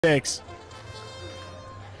6.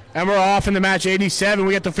 And we're off in the match 87.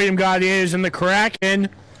 We got the Freedom Gladiators and the Kraken.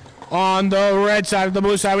 On the red side of the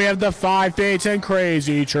blue side, we have the 5 Fates and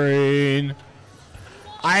Crazy Train.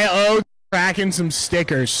 I owe Kraken some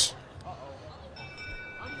stickers.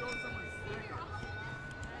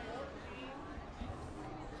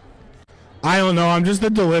 I don't know. I'm just the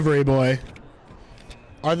delivery boy.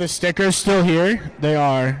 Are the stickers still here? They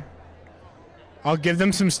are. I'll give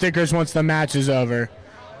them some stickers once the match is over.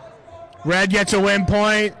 Red gets a win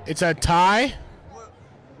point. It's a tie.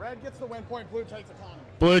 Red gets the win point. Blue takes a time.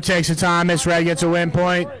 Blue takes a time. Red gets a win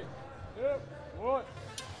point.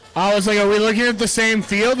 I was like, are we looking at the same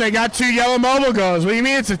field? They got 2 yellow mobile goals. What do you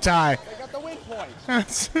mean it's a tie? They got the win point.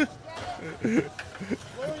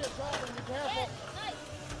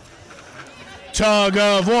 Tug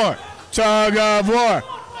of war. Tug of war.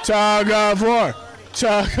 Tug of war.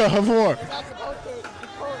 Tug of war.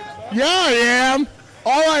 Yeah, I am.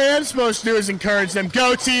 All I am supposed to do is encourage them.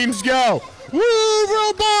 Go teams, go! Woo,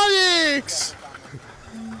 robotics!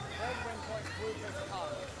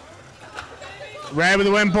 Red with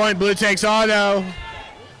the win point. Blue takes auto.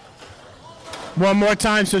 One more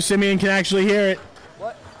time so Simeon can actually hear it.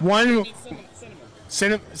 What? One.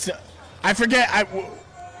 Cinnamon. I forget.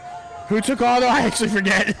 Who took auto? I actually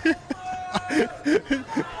forget.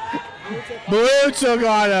 Blue took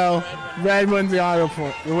auto. Red wins the auto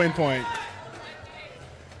point. The win point.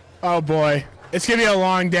 Oh boy, it's gonna be a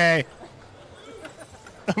long day.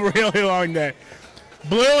 A really long day.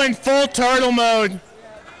 Blue in full turtle mode.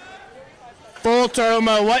 Full turtle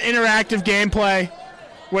mode. What interactive gameplay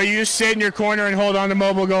where you just sit in your corner and hold on to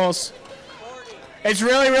mobile goals. It's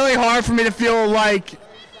really, really hard for me to feel like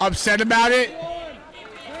upset about it.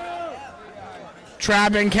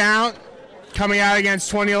 Trap and count coming out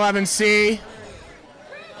against 2011 C.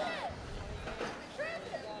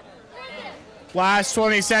 Last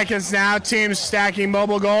 20 seconds now. Teams stacking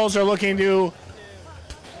mobile goals are looking to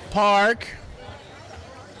park.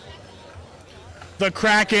 The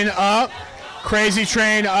Kraken up. Crazy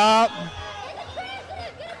Train up.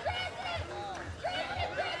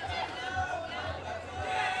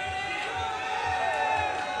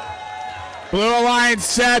 Blue Alliance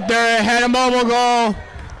set. They're ahead of mobile goal.